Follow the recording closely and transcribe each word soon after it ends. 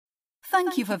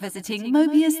Thank you for visiting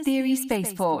Mobius Theory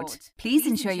Spaceport. Please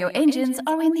ensure your engines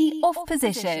are in the off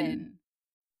position.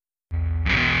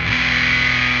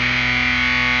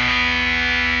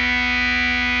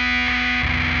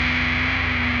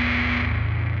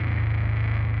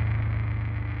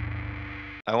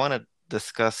 I want to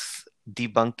discuss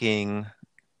debunking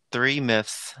 3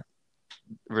 myths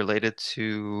related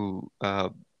to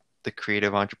the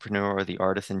creative entrepreneur or the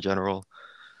artist in general,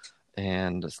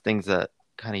 and things that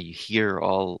kind of you hear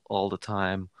all the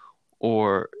time,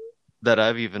 or that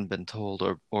I've even been told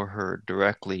or heard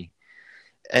directly,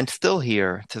 and still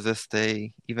hear to this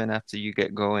day, even after you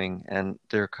get going, and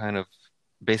they're kind of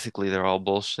basically they're all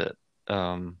bullshit.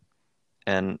 And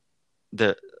a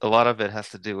lot of it has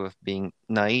to do with being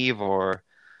naive or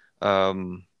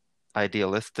um,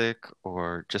 idealistic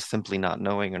or just simply not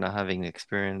knowing or not having the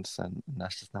experience, and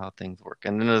that's just not how things work.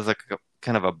 And then there's like a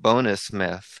kind of a bonus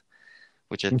myth,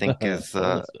 which I think is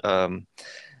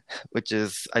which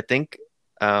is I think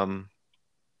then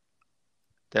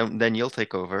you'll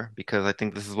take over because I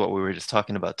think this is what we were just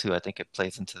talking about too. I think it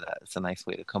plays into that. It's a nice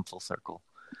way to come full circle.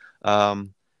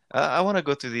 Um, I want to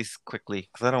go through these quickly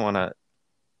because I don't want to.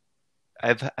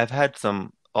 I've had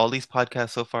some all these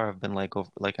podcasts so far have been like over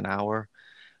like an hour,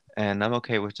 and I'm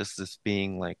okay with just this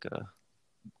being like a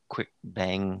quick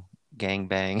bang, gang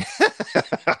bang.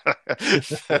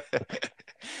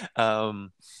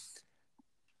 um,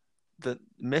 the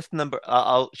myth number.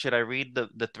 Should I read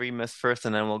the 3 myths first,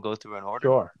 and then we'll go through an order?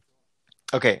 Sure.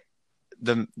 Okay.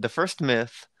 The first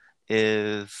myth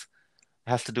is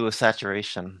has to do with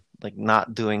saturation, like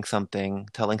not doing something,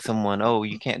 telling someone, "Oh,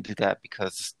 you can't do that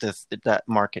because that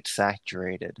market's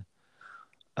saturated."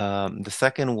 The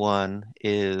second one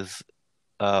is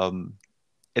um,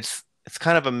 it's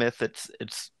kind of a myth.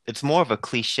 It's more of a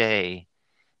cliche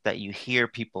that you hear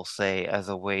people say as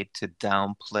a way to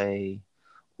downplay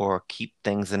or keep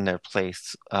things in their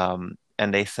place. And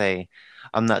they say,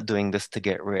 "I'm not doing this to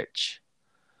get rich."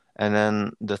 And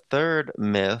then the third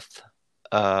myth,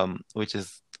 which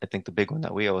is I think the big one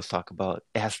that we always talk about,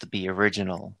 it has to be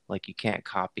original. Like you can't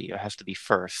copy. It has to be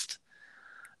first,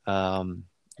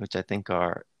 which I think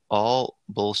are all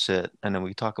bullshit. And then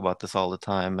we talk about this all the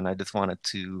time. And I just wanted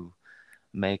to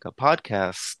make a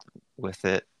podcast with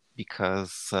it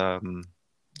because,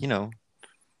 you know,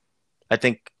 I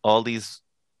think all these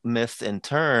myths in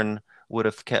turn would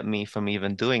have kept me from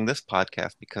even doing this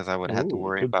podcast because I would have had to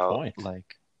worry Good about point.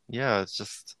 like, yeah, it's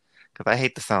just because I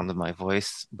hate the sound of my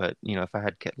voice, but you know, if I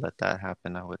had let that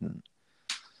happen, I wouldn't.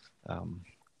 Um,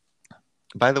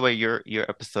 by the way, your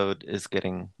episode is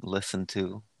getting listened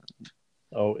to.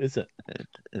 Oh, is it?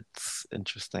 It's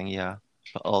interesting, yeah.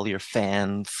 All your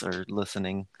fans are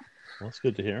listening. Well, that's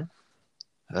good to hear.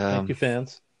 Thank you,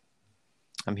 fans.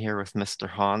 I'm here with Mr.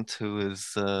 Haunt, who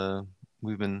is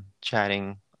we've been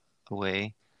chatting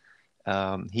away.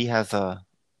 He has a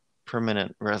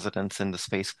permanent residence in the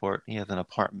spaceport. He has an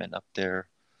apartment up there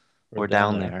or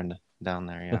down there, and down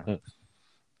there, yeah.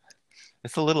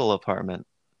 It's a little apartment.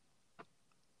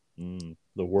 The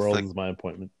world is my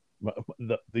appointment.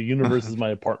 The universe is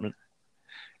my apartment.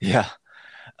 Yeah.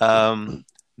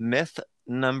 Myth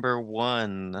number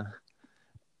 1,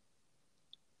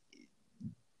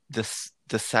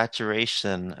 the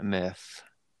saturation myth.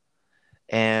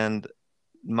 And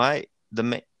I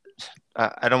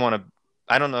don't want to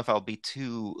I don't know if I'll be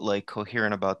too like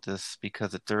coherent about this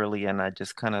because it's early and I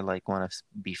just kind of like want to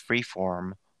be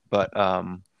freeform. But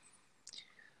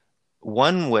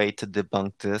one way to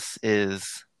debunk this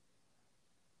is,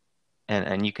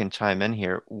 and you can chime in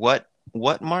here, what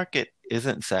market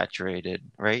isn't saturated,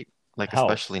 right? Like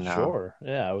Health, especially now. sure,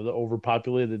 yeah, with the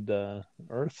overpopulated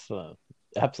Earth,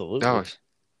 absolutely. Oh,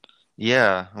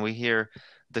 yeah, we hear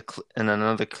and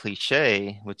another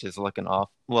cliche, which is like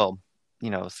you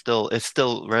know, it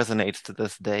still resonates to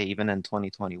this day, even in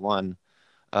 2021.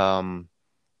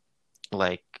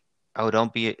 Like, oh,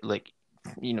 don't be like,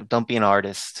 you know, don't be an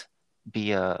artist.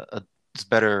 It's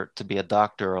better to be a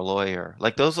doctor or a lawyer.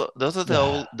 Like those are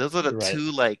the Right.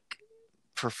 2 like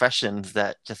professions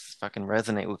that just fucking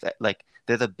resonate with it. Like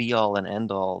they're the be all and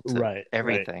end all to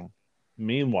everything. Right.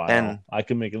 Meanwhile, I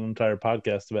can make an entire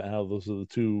podcast about how those are the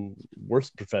 2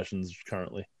 worst professions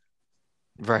currently.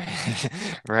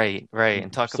 Right, right.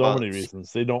 And talk so about many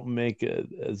reasons. They don't make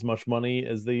as much money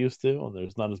as they used to, and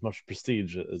there's not as much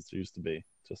prestige as there used to be,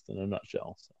 just in a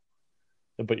nutshell. So.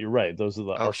 But you're right. Those are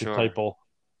the archetypal,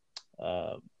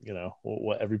 you know,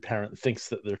 what every parent thinks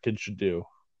that their kid should do.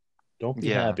 Don't be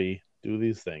happy. Do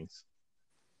these things.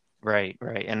 Right.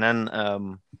 And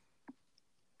then,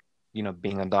 you know,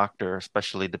 being a doctor,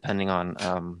 especially depending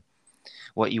on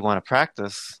what you want to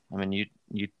practice. I mean,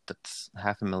 that's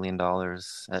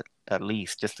 $500,000 at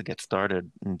least just to get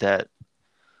started in debt.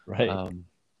 Right.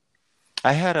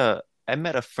 I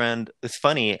met a friend. It's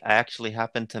funny. I actually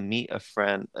happened to meet a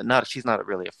friend. She's not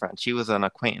really a friend. She was an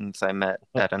acquaintance I met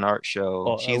at an art show.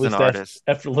 Well, at She's an least artist.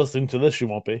 after listening to this, you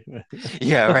won't be.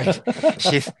 Yeah, right.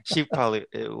 She probably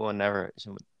it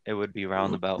would be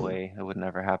roundabout way. It would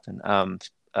never happen.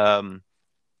 Um,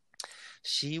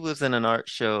 she was in an art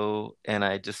show, and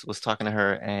I just was talking to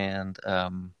her, and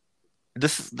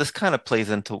this kind of plays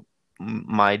into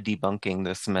my debunking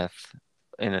this myth,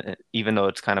 even though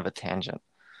it's kind of a tangent.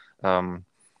 Um,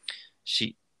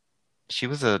 she she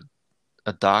was a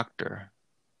doctor.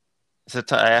 So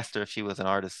I asked her if she was an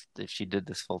artist, if she did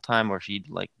this full time or she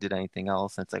like did anything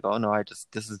else. And it's like, oh no,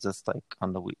 this is just like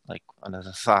on the week, like on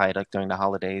the side, like during the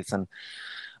holidays. And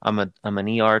I'm an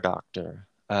ER doctor.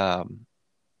 So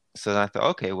then I thought,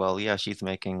 okay, well, yeah, she's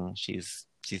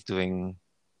doing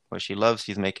what she loves.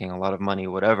 She's making a lot of money,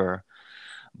 whatever.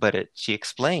 But she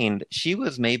explained she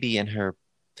was maybe in her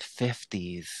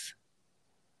 50s,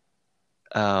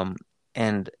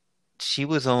 and she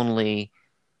was only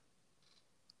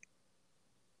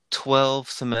 12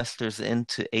 semesters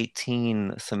into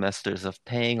 18 semesters of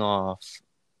paying off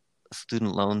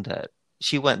student loan debt.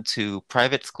 She went to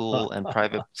private school and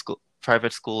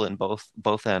private school in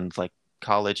both ends, like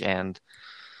college and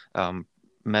um,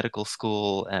 medical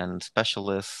school and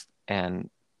specialists, and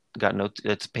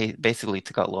basically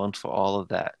took out loans for all of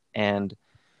that. And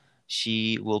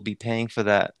she will be paying for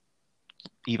that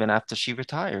even after she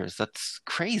retires. That's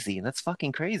crazy. That's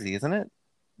fucking crazy, isn't it?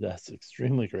 That's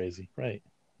extremely crazy, right?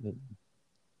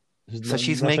 So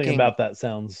she's nothing making about that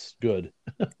sounds good.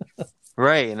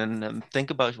 right, and then think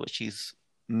about what she's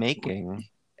making,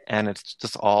 and it's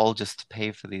just all just to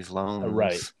pay for these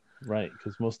loans. Right,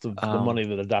 because most of the money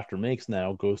that a doctor makes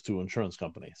now goes to insurance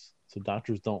companies. So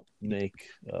doctors don't make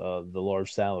the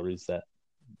large salaries that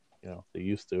they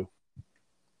used to.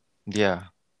 Yeah,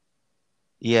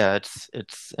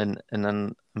 it's and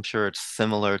then I'm sure it's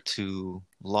similar to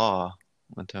law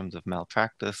in terms of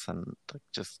malpractice and like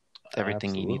just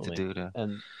everything you need to do to.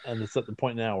 And it's at the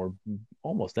point now where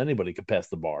almost anybody could pass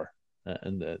the bar,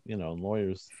 and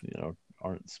lawyers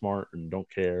aren't smart and don't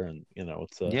care, and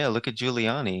it's yeah. Look at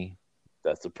Giuliani.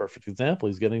 That's a perfect example.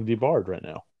 He's getting debarred right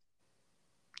now.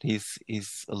 He's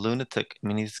a lunatic. I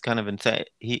mean, he's kind of insane.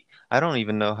 I don't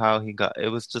even know how he got. It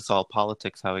was just all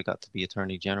politics how he got to be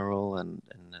attorney general and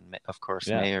of course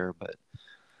mayor. But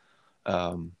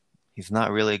he's not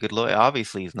really a good lawyer.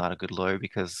 Obviously, he's not a good lawyer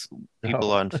because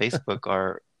people on Facebook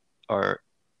are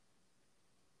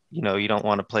you don't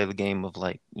want to play the game of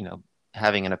like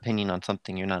having an opinion on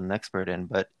something you're not an expert in.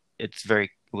 But it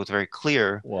was very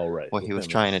clear. What he was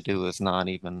trying to do is not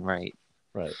even right.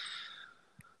 Right.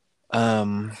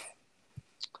 And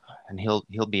he'll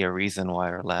be a reason why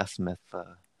our last myth,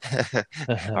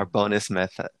 our bonus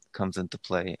myth comes into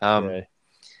play.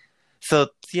 So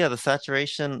yeah, the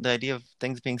saturation, the idea of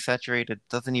things being saturated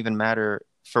doesn't even matter.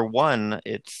 For one,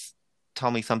 it's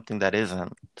tell me something that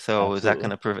isn't. So is that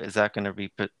going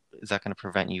to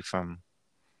prevent you from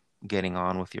getting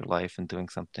on with your life and doing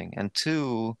something? And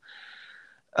two,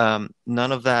 none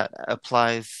of that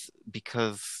applies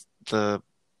because the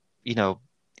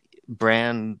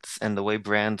brands and the way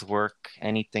brands work,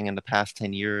 anything in the past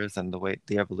 10 years and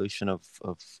the evolution of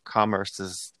commerce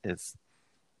is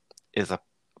a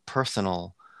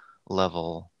personal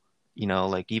level.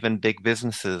 Like even big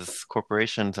businesses,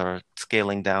 corporations are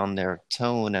scaling down their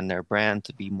tone and their brand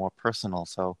to be more personal.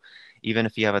 So even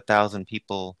if you have 1,000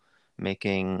 people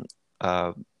making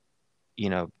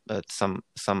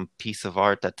some piece of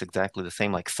art that's exactly the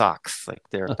same, like socks, like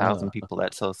there are 1,000 people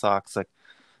that sew socks, like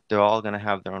they're all going to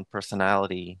have their own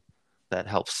personality that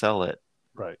helps sell it.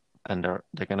 Right. And they're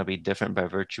going to be different by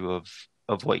virtue of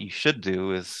what you should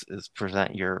do is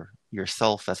present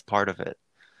yourself as part of it.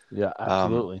 Yeah,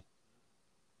 absolutely.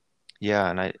 Yeah,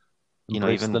 and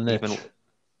even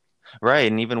right,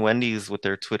 and even Wendy's with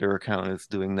their Twitter account is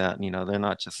doing that. They're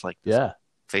not just like this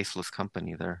faceless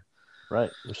company. They're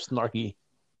snarky.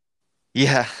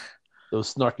 Yeah.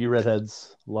 Those snarky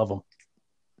redheads, love them.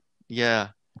 Yeah.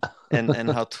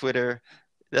 And how Twitter,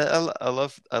 I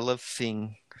love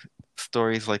seeing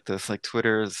stories like this, like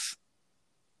Twitter's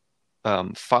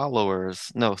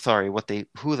followers. No, sorry,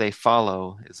 who they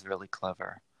follow is really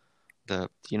clever.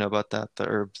 You know about that?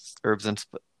 The herbs and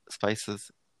spices.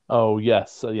 Oh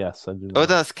yes, yes, I do. Oh,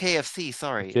 that's KFC.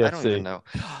 Sorry, KFC. I don't even know.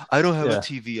 I don't have a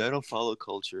TV. I don't follow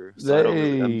culture, so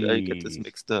I get this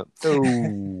mixed up.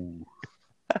 Oh.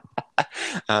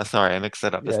 Sorry, I mixed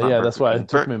that up. Yeah, that's why it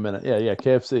took me a minute. Yeah,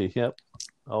 KFC. Yep,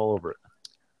 all over it.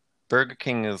 Burger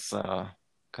King is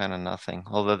kind of nothing.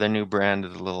 Although their new brand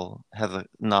is has a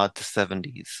nod to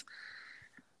 70s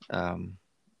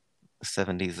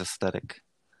aesthetic.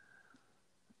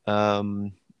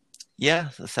 Um, yeah,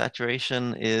 the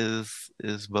saturation is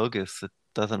bogus. It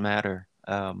doesn't matter.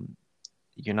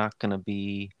 You're not going to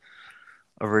be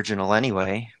original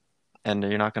anyway, and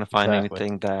you're not going to find Exactly.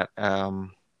 anything that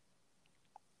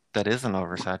isn't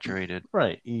oversaturated.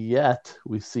 Right. Yet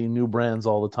we see new brands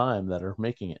all the time that are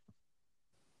making it.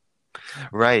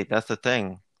 Right, that's the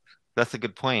thing. That's a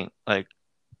good point. Like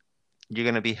you're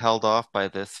going to be held off by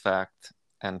this fact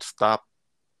and stop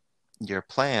your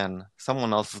plan.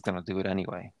 Someone else is going to do it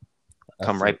anyway.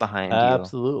 Come right behind you.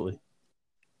 Absolutely.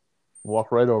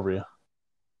 Walk right over you.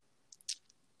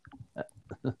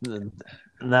 And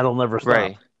that'll never stop.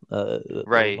 Right.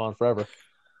 Right. Go on forever.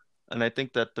 And I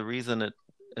think that the reason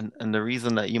and the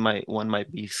reason that one might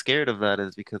be scared of that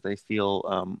is because they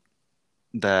feel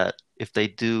that if they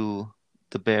do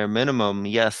the bare minimum,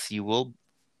 yes, you will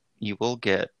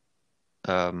get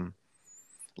um,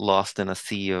 lost in a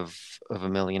sea of a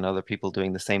million other people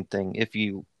doing the same thing if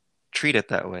you treat it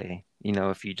that way.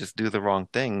 If you just do the wrong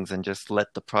things and just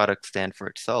let the product stand for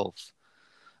itself,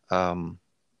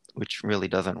 which really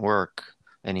doesn't work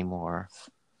anymore.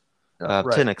 Right.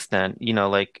 To an extent,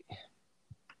 like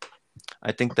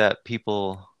I think that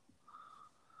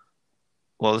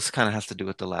well, this kind of has to do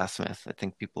with the last myth. I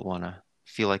think people want to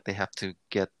feel like they have to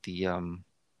get the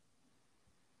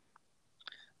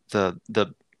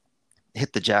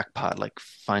hit the jackpot, like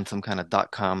find some kind of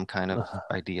 .com kind of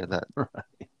idea that right.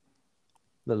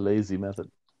 The lazy method.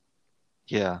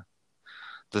 Yeah.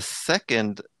 The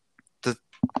second the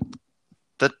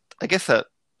I guess that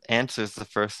answers the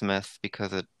first myth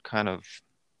because it kind of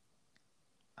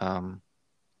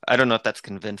I don't know if that's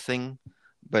convincing,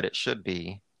 but it should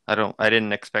be. I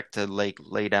didn't expect to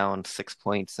lay down 6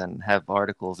 points and have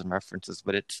articles and references,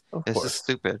 but it's just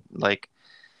stupid. Like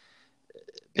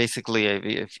basically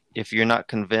if you're not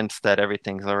convinced that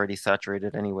everything's already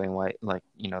saturated anyway, why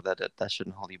that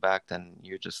shouldn't hold you back, then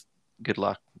you're just good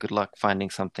luck finding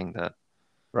something that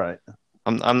right.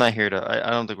 I'm not here to I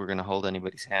don't think we're going to hold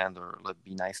anybody's hand or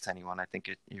be nice to anyone. I think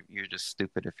you're just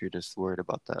stupid if you're just worried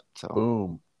about that. So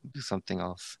boom, do something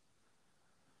else.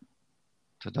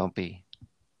 So don't be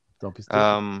stupid.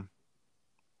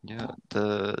 Yeah,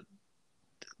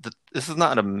 this is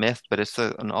not a myth, but it's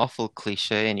an awful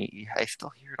cliche, and I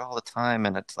still hear it all the time,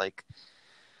 and it's like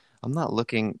I'm not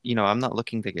looking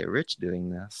to get rich doing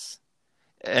this.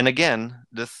 And again,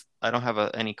 I don't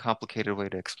have any complicated way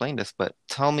to explain this, but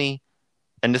tell me,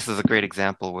 and this is a great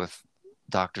example with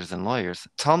doctors and lawyers.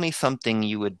 Tell me something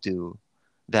you would do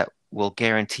that will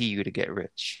guarantee you to get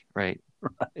rich, right?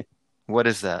 Right. What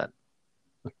is that?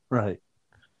 Right.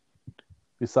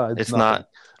 Besides it's nothing.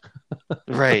 Not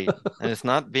right, and it's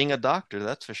not being a doctor,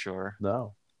 that's for sure.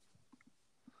 No.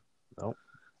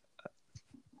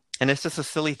 And it's just a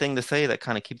silly thing to say that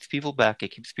kind of keeps people back. It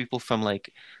keeps people from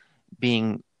like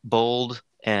being bold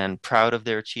and proud of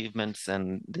their achievements,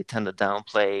 and they tend to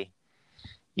downplay,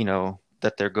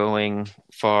 that they're going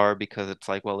far because it's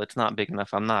like, well, it's not big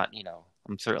enough. I'm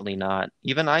certainly not.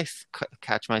 Even I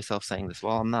catch myself saying this.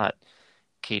 Well, I'm not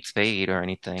Kate Spade or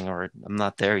anything, or I'm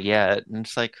not there yet. And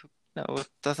it's like, no, it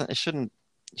doesn't. It shouldn't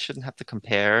have to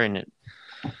compare. And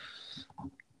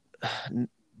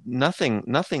nothing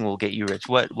will get you rich.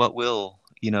 What will,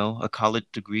 a college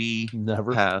degree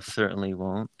never have? Certainly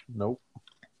won't. Nope.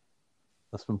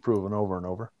 That's been proven over and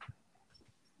over.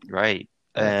 Right.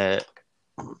 I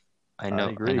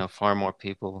know far more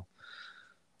people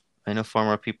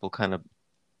kind of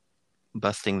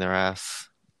busting their ass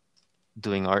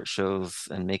doing art shows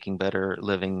and making better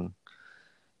living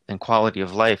and quality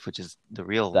of life, which is the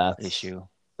real issue.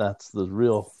 That's the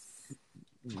real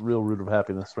root of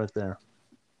happiness right there.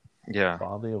 Yeah.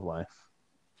 Quality of life.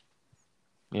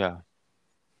 Yeah.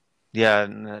 Yeah,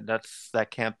 and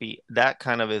that can't be, that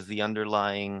kind of is the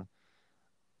underlying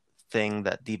thing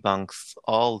that debunks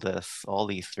all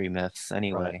these three myths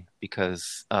anyway, right.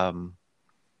 Because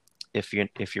if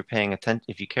you're paying attention,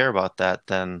 if you care about that,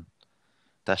 then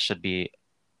that should be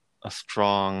a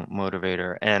strong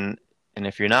motivator. And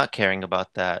if you're not caring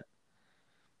about that,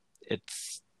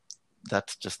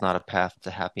 that's just not a path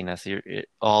to happiness.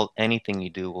 Anything you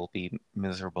do will be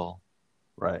miserable.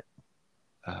 Right.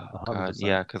 God,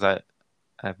 yeah, because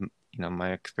I've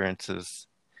my experiences.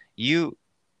 You're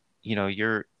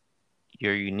unique.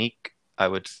 I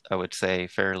would say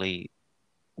fairly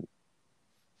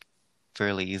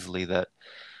easily that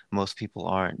most people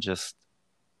aren't just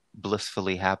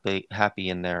blissfully happy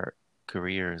in their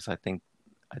careers. I think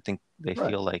they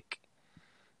feel like,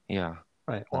 yeah.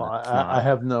 Right. then Well, it's I not.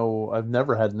 have I've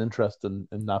never had an interest in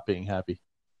not being happy.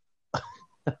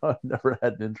 I've never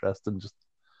had an interest in just,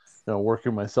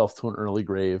 working myself to an early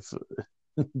grave.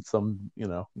 some,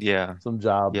 Yeah, some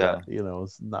job that, yeah,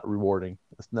 is not rewarding.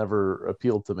 It's never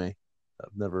appealed to me.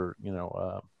 I've never,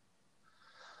 yeah,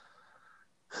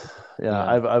 yeah,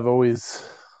 I've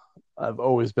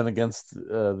always been against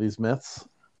these myths.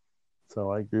 So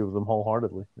I agree with them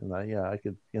wholeheartedly. And I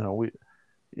could,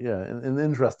 yeah, in the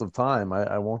interest of time,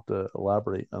 I won't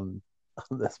elaborate on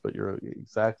this, but you're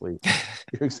exactly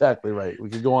right. We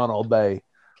could go on all day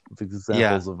with yeah,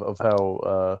 examples of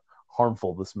how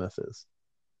harmful this myth is.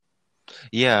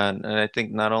 yeah. And I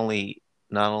think not only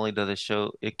does it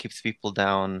show it keeps people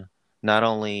down, not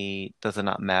only does it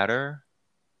not matter,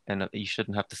 and you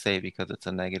shouldn't have to say it because it's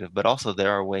a negative, but also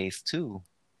there are ways to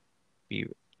be,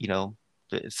 you know,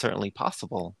 it's certainly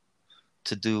possible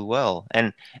to do well,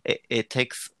 and it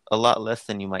takes a lot less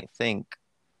than you might think.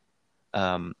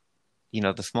 Um,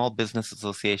 the Small Business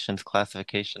Association's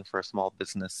classification for a small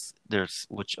business, there's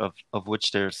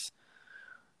which there's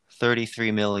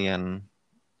 33 million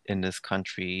in this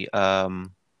country, and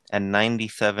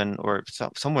 97 or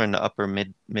somewhere in the upper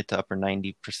mid to upper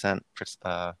 90%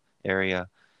 area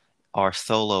are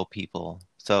solo people.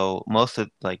 So most of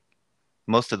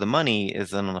the money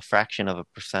is in a fraction of a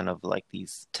percent of like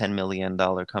these $10 million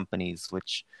companies,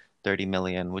 which 30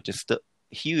 million, which is still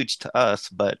huge to us,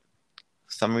 but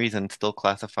for some reason still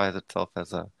classifies itself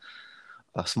as a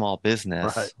small Right.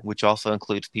 business, which also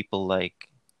includes people like,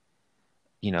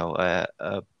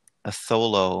 a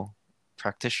solo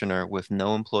practitioner with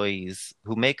no employees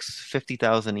who makes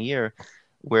 50,000 a year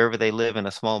wherever they live in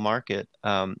a small market,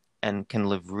 and can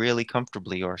live really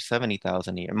comfortably, or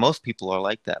 70,000 a year. Most people are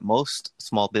like that. Most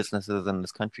small businesses in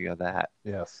this country are that.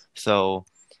 Yes. So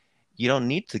you don't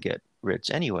need to get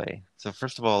rich anyway. So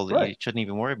first of all, Right. you shouldn't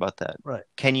even worry about that. Right.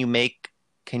 Can you make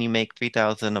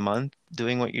 3,000 a month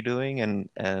doing what you're doing,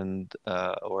 and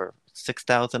or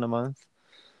 6,000 a month?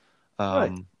 Right.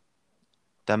 Um,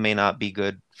 that may not be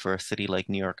good for a city like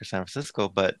New York or San Francisco,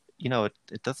 but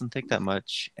it doesn't take that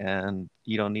much, and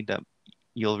you don't need that.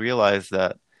 You'll realize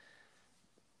that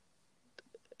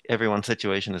everyone's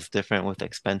situation is different with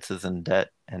expenses and debt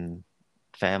and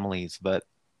families, but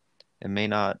it may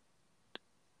not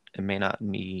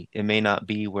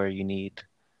be where you need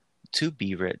to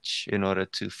be rich in order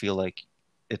to feel like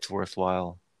it's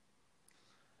worthwhile.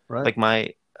 Right.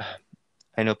 Like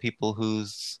I know people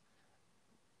whose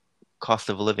cost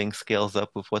of living scales up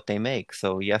with what they make.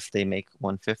 So yes, they make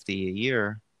 150 a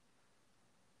year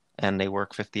and they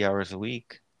work 50 hours a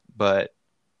week, but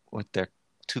with their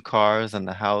two cars and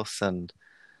the house and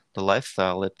the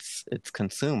lifestyle, it's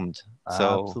consumed.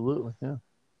 So Absolutely. Yeah.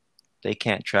 they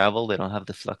can't travel, they don't have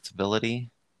the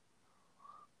flexibility.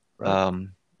 Right.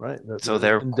 Um, Right. so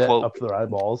They're they're in debt quote up to their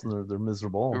eyeballs, and they're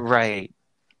miserable. right,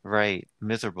 right,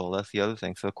 miserable. That's the other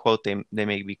thing. So quote they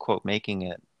may be quote making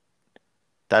it.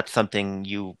 That's something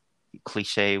you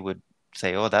cliche would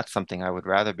say, oh, that's something I would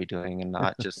rather be doing and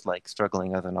not just like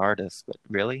struggling as an artist. But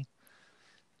really?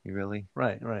 You really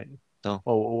Right. Right. don't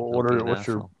Well, don't be an what's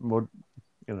your asshole.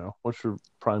 what's your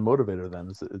prime motivator then?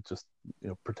 Is it just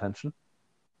pretension?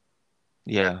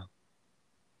 Yeah.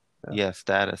 Yeah. Yeah,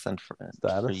 status and for you,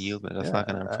 Status? but that's Yeah. not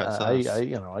gonna impress us.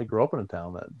 I grew up in a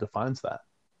town that defines that.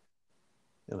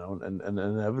 And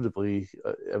inevitably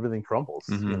everything crumbles.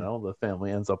 Mm-hmm. The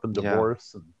family ends up in Yeah.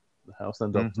 divorce, and the house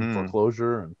ends up in Mm-hmm.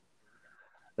 foreclosure, and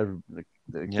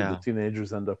the Yeah.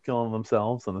 teenagers end up killing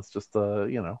themselves, and it's just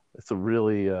it's a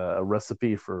really a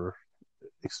recipe for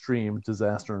extreme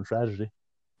disaster and tragedy.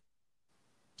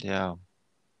 Yeah.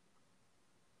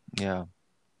 Yeah.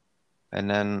 And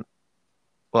then,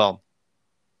 well,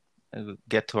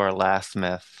 get to our last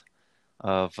myth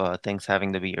of things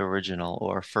having to be original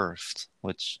or first,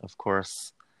 which of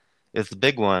course is the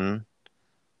big one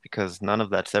because none of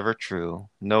that's ever true.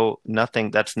 No,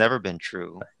 nothing that's never been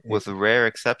true, with rare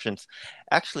exceptions.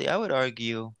 Actually, I would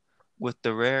argue with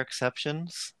the rare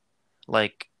exceptions,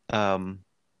 like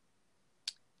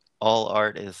all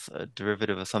art is a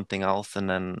derivative of something else, and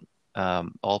then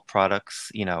all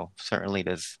products, certainly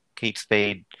there's Kate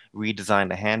Spade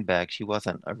redesigned a handbag. She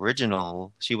wasn't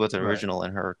original. She was Right. original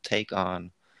in her take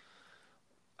on,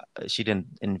 she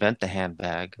didn't invent the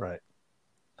handbag. Right.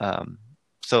 Um,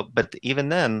 but even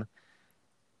then,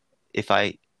 if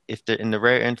I, if there, in the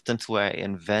rare instance where I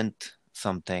invent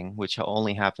something, which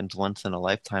only happens once in a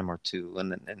lifetime or two,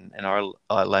 and in our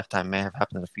lifetime may have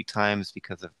happened a few times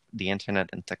because of the internet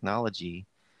and technology.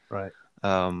 Right.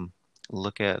 Um,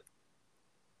 look at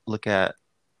look at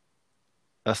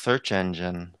a search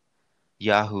engine.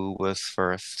 Yahoo was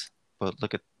first, but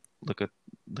look at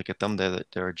look at them,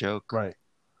 they're a joke. Right.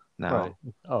 Now. Right.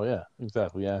 Oh yeah,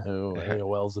 exactly. Yahoo,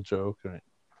 AOL's a joke, right?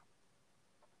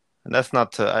 And that's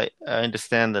not to, I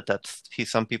understand that's,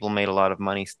 some people made a lot of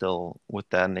money still with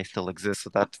that and they still exist,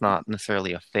 so that's not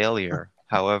necessarily a failure.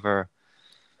 However,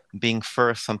 being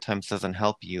first sometimes doesn't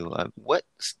help you. What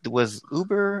was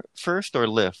Uber first or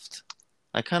Lyft?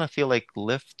 I kind of feel like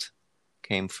Lyft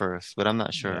came first, but I'm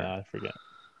not sure. Yeah, I forget.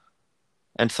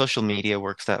 And social media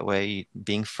works that way.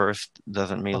 Being first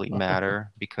doesn't really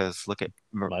matter because look at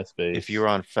MySpace. If you're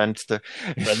on Friendster,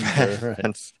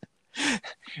 right.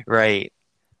 right.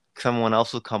 Someone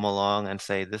else will come along and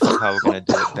say, "This is how we're going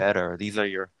to do it better. These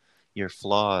are your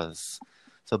flaws."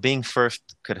 So being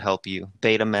first could help you.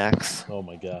 Betamax. Oh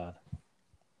my God.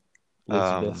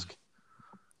 Laserdisc.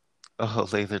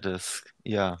 Laserdisc.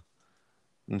 Yeah.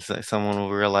 And so someone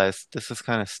will realize this is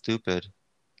kind of stupid.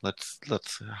 Let's.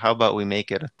 How about we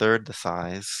make it a third the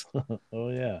size? Oh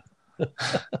yeah.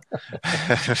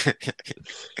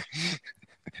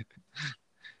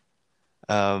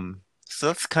 So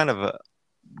that's kind of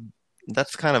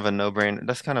a no-brainer.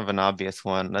 That's kind of an obvious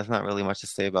one. There's not really much to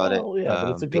say about it. Yeah,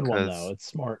 but it's a good one though. It's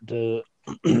smart to.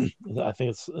 I think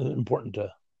it's important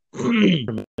to. For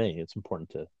me, it's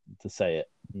important to say it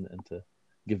and to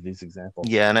give these examples.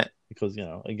 Yeah, because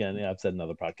again, I've said in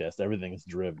other podcasts, everything is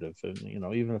derivative. And,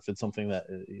 even if it's something that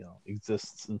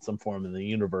exists in some form in the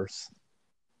universe.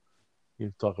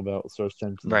 You talk about search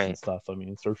engines and stuff. I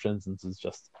mean, search engines is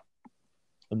just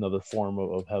another form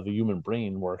of how the human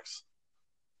brain works.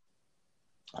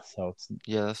 So it's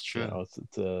that's true. It's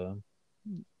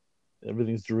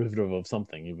everything's derivative of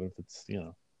something, even if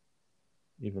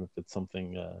it's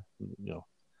something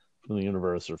from the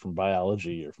universe or from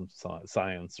biology or from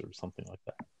science or something like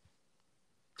that.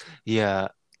 Yeah.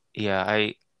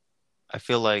 I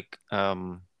feel like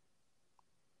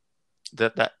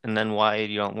that and then why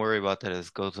you don't worry about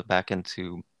that goes back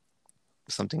into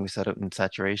something we said in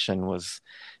saturation was,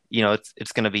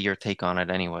 it's going to be your take on it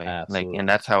anyway. Absolutely. And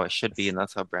that's how it should be, and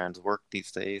that's how brands work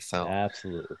these days. So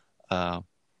absolutely,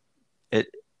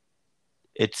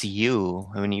 it's you.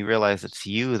 When you realize it's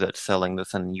you that's selling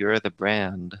this and you're the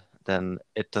brand, then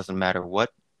it doesn't matter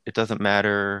it doesn't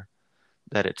matter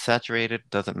that it's saturated, it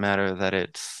doesn't matter that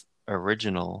it's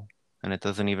original, and it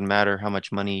doesn't even matter how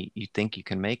much money you think you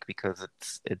can make because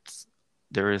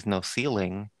there is no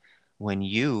ceiling when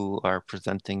you are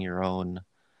presenting your own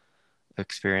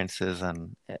experiences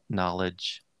and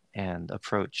knowledge and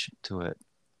approach to it.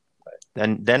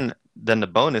 Then the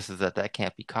bonus is that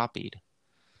can't be copied.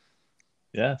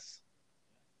 Yes.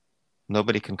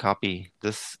 Nobody can copy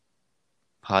this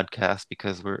podcast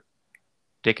because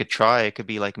they could try. It could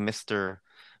be like Mr.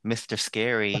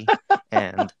 Scary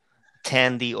and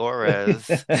Tandy Orez.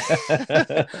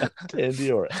 Tandy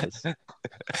Orez.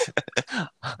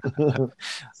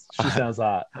 She sounds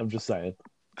hot. I'm just saying.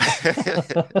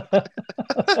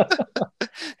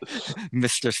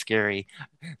 Mr. Scary.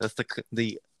 That's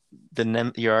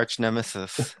your arch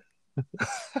nemesis.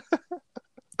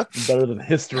 Better than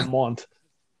Histermont.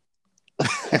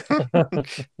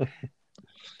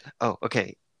 Oh,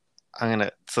 okay.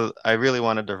 So I really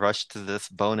wanted to rush to this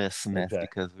bonus myth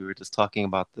because we were just talking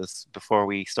about this before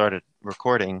we started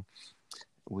recording.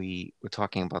 We were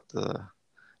talking about the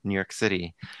New York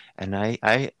City, and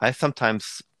I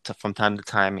sometimes from time to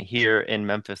time here in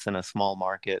Memphis in a small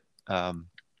market, I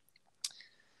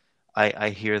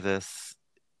hear this.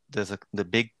 The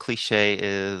big cliche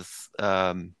is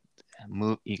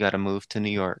you got to move to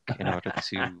New York in order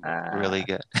to really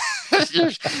get.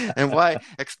 And why?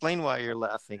 Explain why you're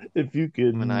laughing. If you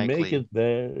could make it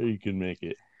there, you can make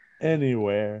it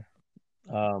anywhere.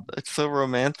 It's so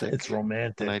romantic. It's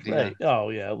romantic, right? Oh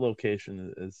yeah,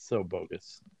 location is so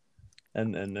bogus,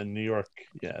 and New York,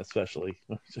 yeah, especially.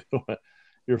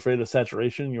 You're afraid of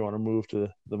saturation. You want to move to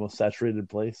the most saturated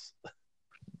place,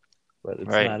 but it's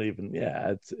not even.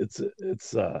 Yeah, it's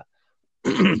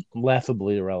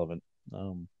laughably irrelevant.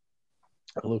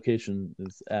 Location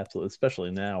is absolutely,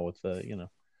 especially now with the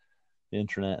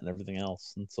internet and everything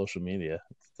else and social media.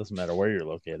 It doesn't matter where you're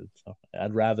located. So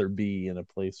I'd rather be in a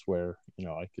place where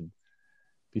I could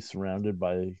be surrounded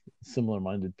by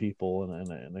similar-minded people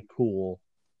and in a cool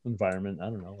environment. I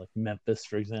don't know, like Memphis,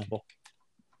 for example.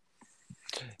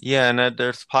 Yeah, and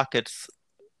there's pockets.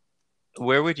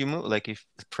 Where would you move? Like if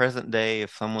present day,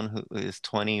 if someone who is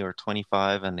 20 or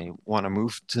 25 and they want to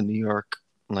move to New York,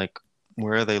 like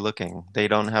where are they looking? They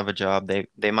don't have a job.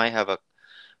 They might have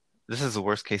this is the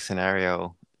worst case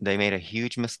scenario. They made a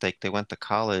huge mistake. They went to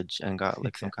college and got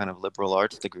like some kind of liberal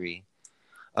arts degree.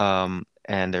 And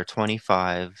they're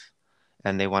 25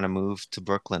 and they want to move to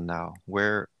Brooklyn now.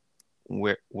 Where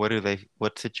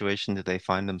what situation do they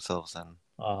find themselves in?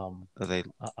 Are they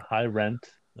high rent,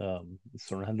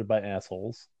 surrounded by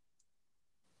assholes.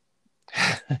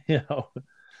 You know,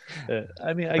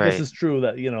 I mean, I guess right? it's true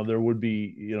that there would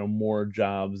be more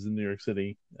jobs in New York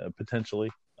City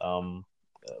potentially,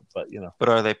 but But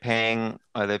are they paying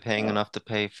uh, enough to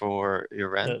pay for your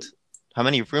uh, rent? How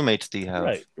many roommates do you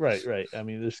have? right. I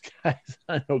mean, there's guys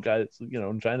I know guys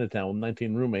in Chinatown with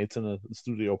 19 roommates in a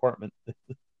studio apartment.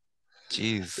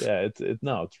 Jeez. Yeah,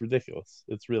 it's ridiculous.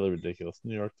 It's really ridiculous.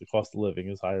 New York, the cost of living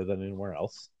is higher than anywhere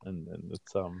else, and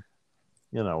it's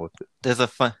There's a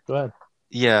fun go ahead.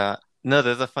 Yeah. No,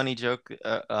 there's a funny joke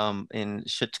in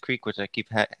Schitt's Creek, which I keep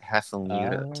hassling you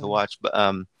to watch, but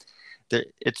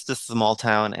it's this small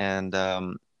town, and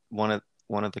one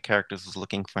of the characters was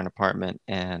looking for an apartment,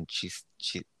 and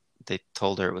they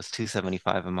told her it was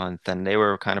 275 a month, and they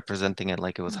were kind of presenting it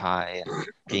like it was high and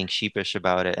being sheepish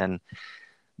about it. And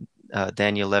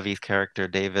Daniel Levy's character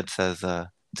David says,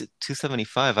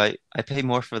 275. I pay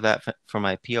more for that for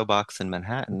my PO box in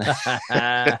Manhattan.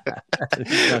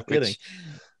 He's not kidding. Which,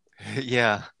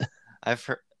 yeah, I've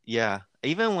heard. Yeah,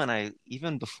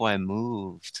 even before I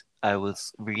moved, I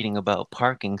was reading about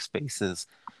parking spaces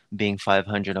being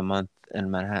 500 a month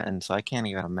in Manhattan, so I can't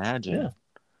even Yeah. imagine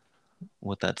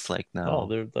what that's like Oh,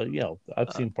 now.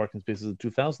 I've seen parking spaces at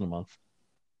 2,000 a month.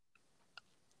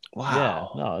 Yeah,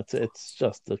 Wow. no, it's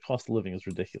just the cost of living is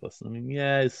ridiculous. I mean,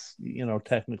 yeah, it's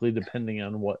technically depending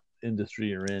on what industry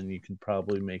you're in, you could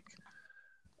probably make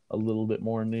a little bit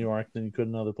more in New York than you could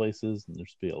in other places, and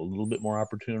there's be a little bit more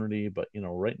opportunity. But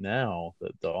right now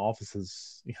the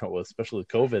offices, especially with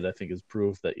COVID, I think has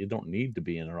proved that you don't need to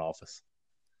be in an office.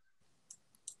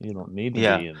 You don't need to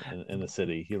Yeah. be in a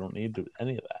city. You don't need to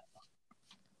any of that.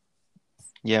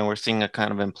 Yeah, we're seeing a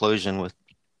kind of implosion with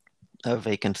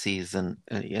vacancies and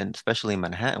especially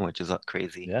Manhattan, which is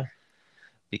crazy. Yeah.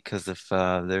 Because if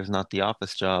there's not the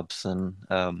office jobs, and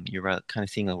you're kind of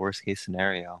seeing a worst case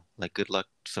scenario. Like, good luck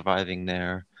surviving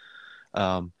there.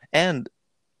 Um, and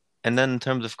and then in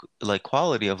terms of like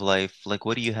quality of life, like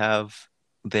what do you have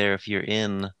there if you're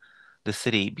in the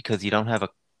city because you don't have a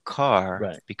car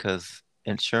Right. because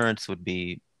insurance would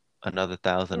be another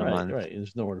 1,000 a month. Right.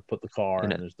 There's nowhere to put the car,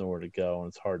 In and it, there's nowhere to go, and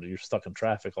it's hard. You're stuck in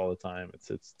traffic all the time.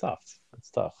 It's tough. It's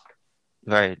tough.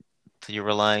 right? So you're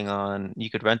relying on you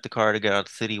could rent the car to get out of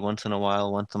the city once in a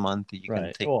while, once a month. You can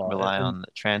Right. Well, rely on the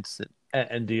transit,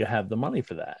 and do you have the money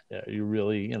for that? You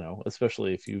really,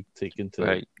 especially if you take into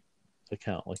right?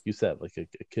 account, like you said, like a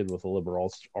kid with a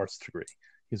liberal arts degree,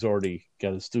 he's already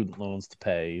got his student loans to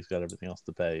pay. He's got everything else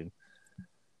to pay.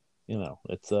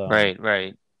 It's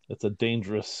Right. it's a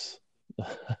dangerous,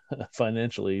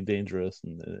 financially dangerous,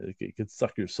 and it could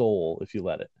suck your soul if you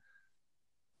let it.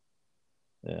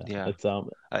 Yeah, Yeah. it's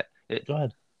I it, Go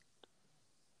ahead.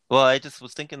 well, I just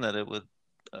was thinking that it would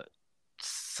uh,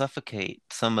 suffocate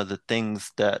some of the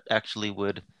things that actually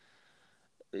would,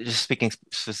 just speaking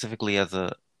specifically as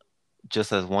a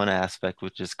just as one aspect,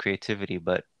 which is creativity,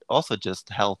 but also just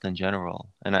health in general.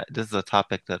 And this is a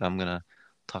topic that I'm gonna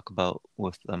talk about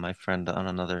with my friend on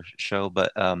another show.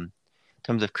 But in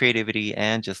terms of creativity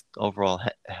and just overall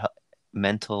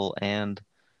mental and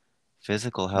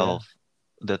physical Yeah, health,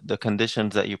 the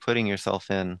conditions that you're putting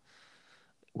yourself in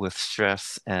with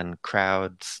stress and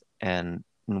crowds and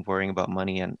worrying about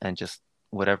money and just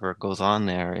whatever goes on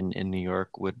there in New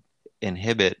York would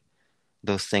inhibit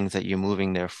those things that you're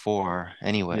moving there for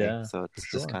anyway. yeah, So for it's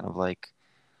just sure. kind of like,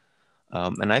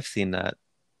 and I've seen that,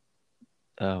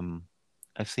 um,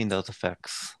 I've seen those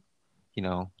effects.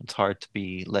 It's hard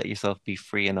to let yourself be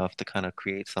free enough to kind of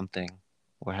create something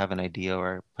or have an idea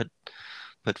or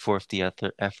put forth the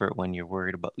effort when you're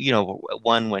worried about,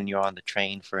 one, when you're on the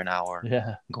train for an hour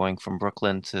Yeah, going from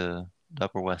Brooklyn to the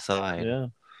Upper West Side. yeah,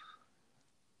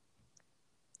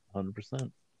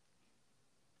 100%.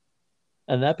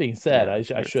 And that being said,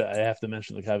 Yeah, I have to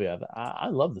mention the caveat. I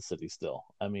love the city still.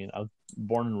 I mean, I'm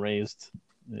born and raised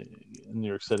in New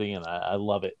York City, and I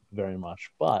love it very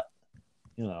much. But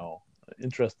you know,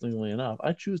 interestingly enough,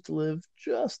 I choose to live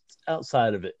just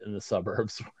outside of it in the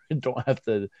suburbs where I don't have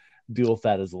to deal with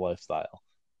that as a lifestyle.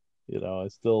 I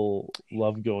still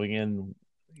love going in,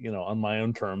 on my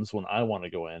own terms when I want to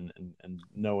go in, and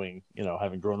knowing,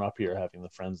 having grown up here, having the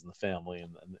friends and the family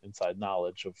and the inside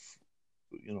knowledge of,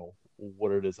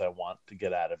 what it is I want to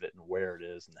get out of it and where it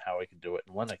is and how I can do it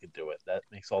and when I can do it. That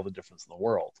makes all the difference in the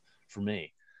world for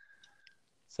me.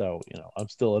 So, I'm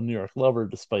still a New York lover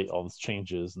despite all these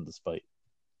changes and despite,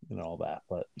 all that.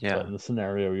 But yeah, in the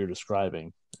scenario you're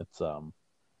describing,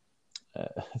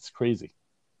 it's crazy.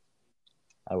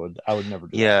 I would never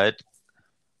do that. yeah.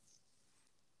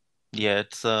 Yeah,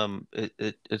 it's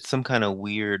some kind of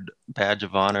weird badge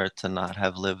of honor to not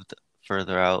have lived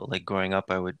further out. Like growing up,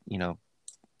 I would,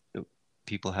 it-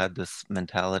 people had this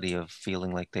mentality of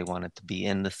feeling like they wanted to be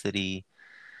in the city,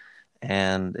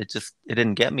 and it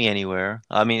didn't get me anywhere.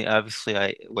 I mean, obviously,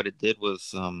 I what it did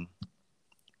was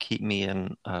keep me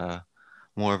in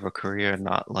more of a career,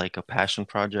 not like a passion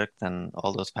project, and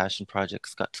all those passion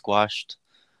projects got squashed.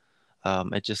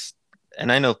 It just, and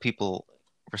I know people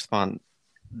respond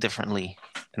differently,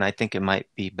 and I think it might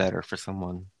be better for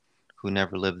someone who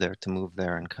never lived there to move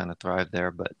there and kind of thrive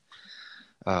there. But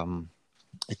um,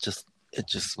 it just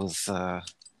was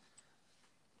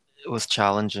it was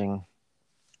challenging.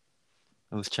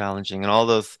 It was challenging, and all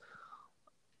those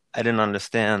I didn't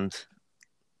understand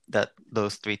that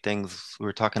those three things we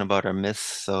were talking about are myths,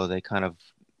 so they kind of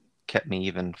kept me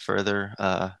even further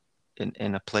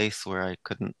in a place where I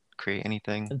couldn't create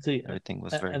anything. And see, Everything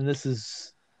was very and this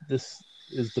is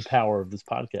the power of this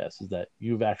podcast, is that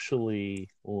you've actually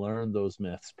learned those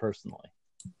myths personally.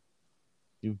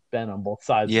 You've been on both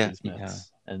sides of yeah, these yeah,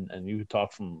 myths, and you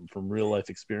talk from real life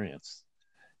experience.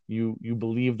 You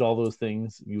believed all those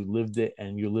things, you lived it,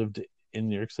 and you lived in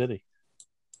New York City.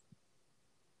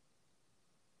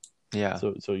 yeah.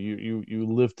 So you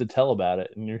live to tell about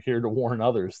it, and you're here to warn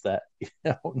others that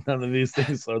none of these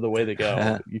things are the way to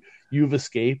go. You've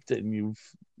escaped, and you've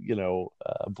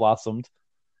blossomed,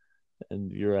 and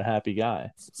you're a happy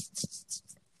guy.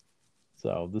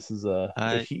 So this is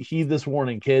I heed this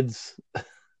warning, kids.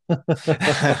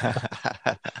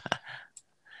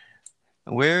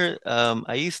 where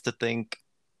I used to think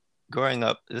growing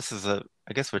up, this is a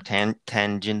I guess we're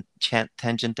tangenting.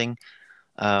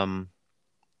 Um,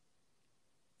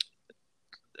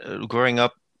 Growing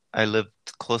up, I lived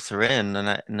closer in,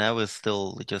 and I was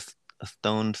still just a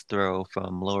stone's throw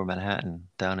from Lower Manhattan,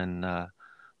 down in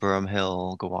Burham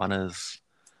Hill, Gowanus,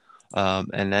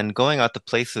 and then going out to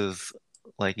places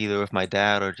like either with my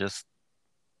dad or just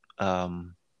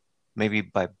um, maybe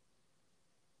by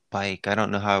bike. I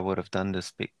don't know how I would have done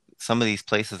this, but some of these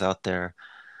places out there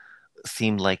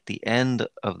seemed like the end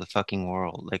of the fucking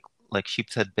world. Like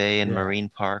Sheepshead Bay and Yeah, Marine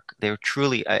Park. They were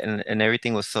truly and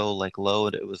everything was so like low.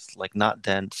 It was like not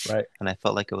dense, right. and I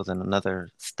felt like it was in another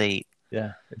state.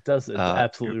 Yeah, it does. It's Uh,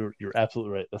 absolutely, you're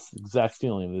absolutely right. That's the exact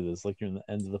feeling it is. Like you're in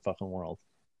the end of the fucking world.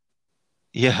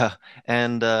 yeah,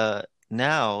 and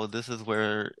now this is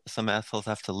where some assholes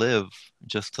have to live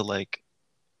just to like.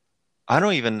 I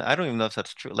don't even know if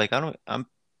that's true. Like I don't. I'm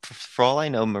for all I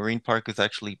know, Marine Park is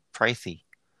actually pricey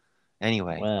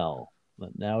anyway. Well,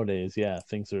 but nowadays, yeah,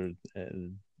 things are.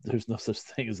 There's no such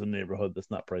thing as a neighborhood that's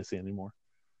not pricey anymore.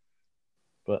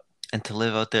 But And to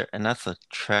live out there, and that's a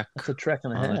trek that's a trek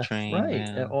and a on the half, train, right?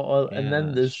 man. And then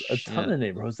Yeah, there's a ton shit. of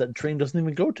neighborhoods that train doesn't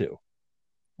even go to.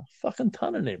 A fucking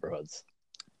ton of neighborhoods.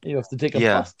 You have to take a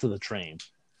Yeah. bus to the train.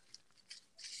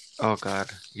 Oh God,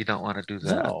 you don't want to do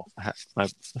that. No. My...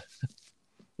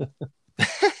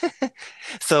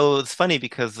 So it's funny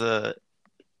because I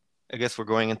guess we're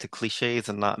going into cliches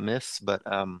and not myths, but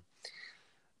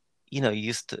you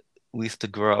used to we used to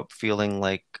grow up feeling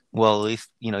like, well, at least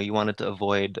you wanted to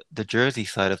avoid the Jersey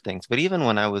side of things. But even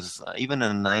when I was even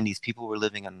in the 90s, people were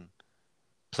living in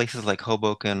places like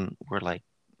Hoboken were like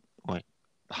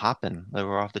hopping. They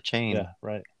were off the chain. Yeah,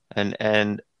 right, And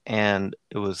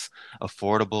it was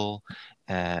affordable,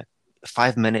 uh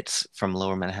 5 minutes from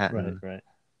Lower right, Manhattan. right.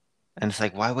 And it's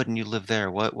like, why wouldn't you live there?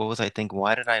 What was I thinking?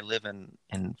 Why did I live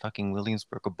in fucking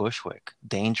Williamsburg or Bushwick?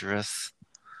 Dangerous.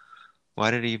 Why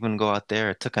did I even go out there?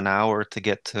 It took an hour to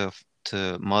get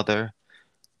to Mother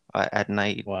at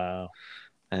night, Wow.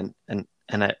 and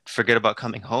I forget about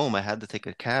coming home. I had to take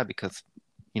a cab because,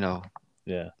 you know,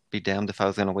 Yeah. be damned if I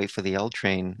was gonna wait for the L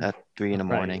train at 3 in the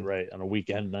Right, morning. right. On a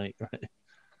weekend night, right?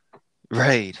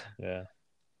 Right. Yeah.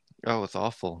 Oh, it's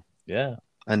awful. Yeah.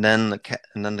 And then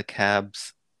the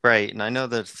cabs. Right. And I know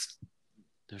there's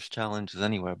challenges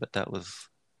anywhere, but that was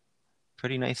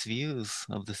pretty nice views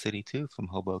of the city too from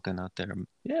Hoboken out there.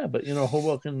 Yeah, but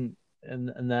Hoboken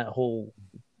and that whole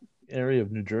area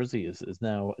of New Jersey is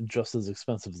now just as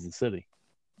expensive as the city.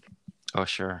 Oh,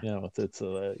 sure. It's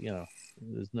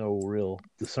there's no real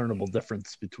discernible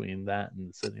difference between that and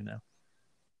the city now.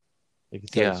 Like you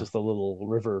said, it's Yeah. just a little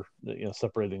river,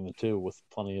 separating the two, with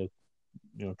plenty of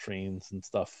trains and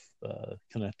stuff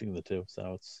connecting the two.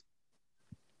 So it's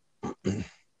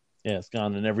yeah, it's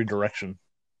gone in every direction.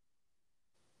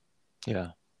 Yeah.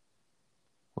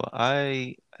 Well,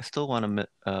 I still want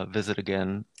to visit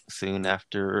again soon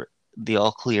after the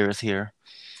all clear is here.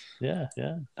 Yeah,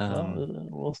 yeah. Well, Um,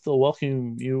 we'll still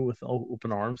welcome you with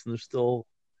open arms, and there's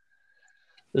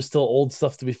still old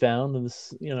stuff to be found, and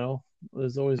this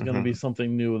There's always going to be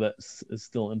something new that is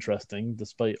still interesting,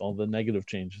 despite all the negative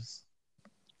changes.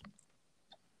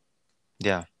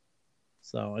 Yeah.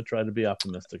 So I try to be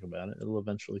optimistic about it. It'll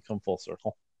eventually come full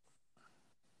circle.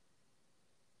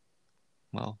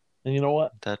 Well, and you know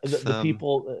what? That's the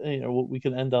people. We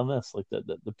can end on this. Like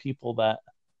the people that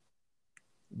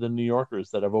the New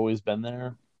Yorkers that have always been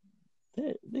there,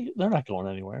 they're not going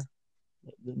anywhere.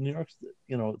 New York's,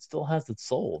 it still has its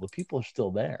soul. The people are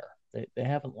still there. They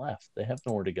haven't left. They have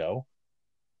nowhere to go.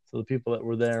 So the people that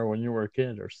were there when you were a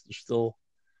kid are still,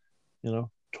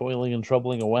 toiling and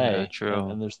troubling away. Yeah, true.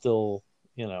 And there's still,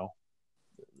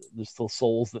 there's still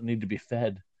souls that need to be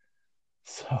fed.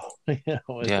 So,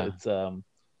 it's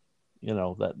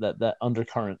that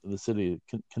undercurrent of the city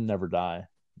can never die.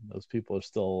 Those people are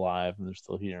still alive and they're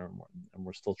still here, and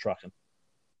we're still trucking.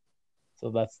 So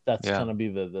that's kind of be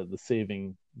the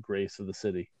saving grace of the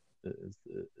city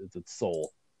is its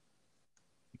soul.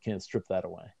 You can't strip that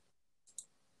away.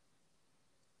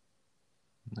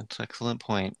 That's an excellent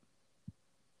point.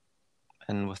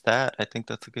 And with that, I think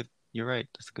you're right.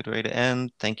 That's a good way to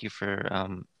end. Thank you for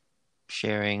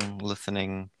sharing,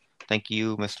 listening. Thank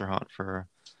you, Mr. Haunt, for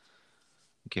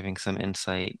giving some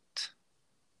insight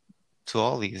to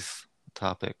all these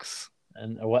topics.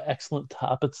 And what excellent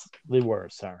topics they were,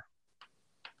 sir.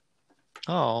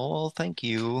 Oh, well, thank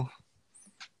you.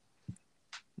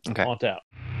 Okay. Haunt out.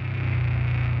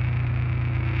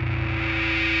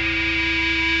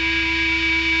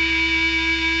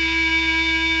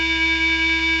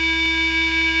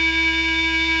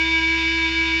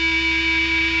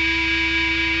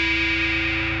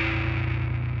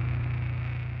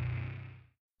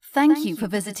 Thank you for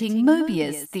visiting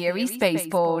Mobius Theory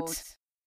Spaceport.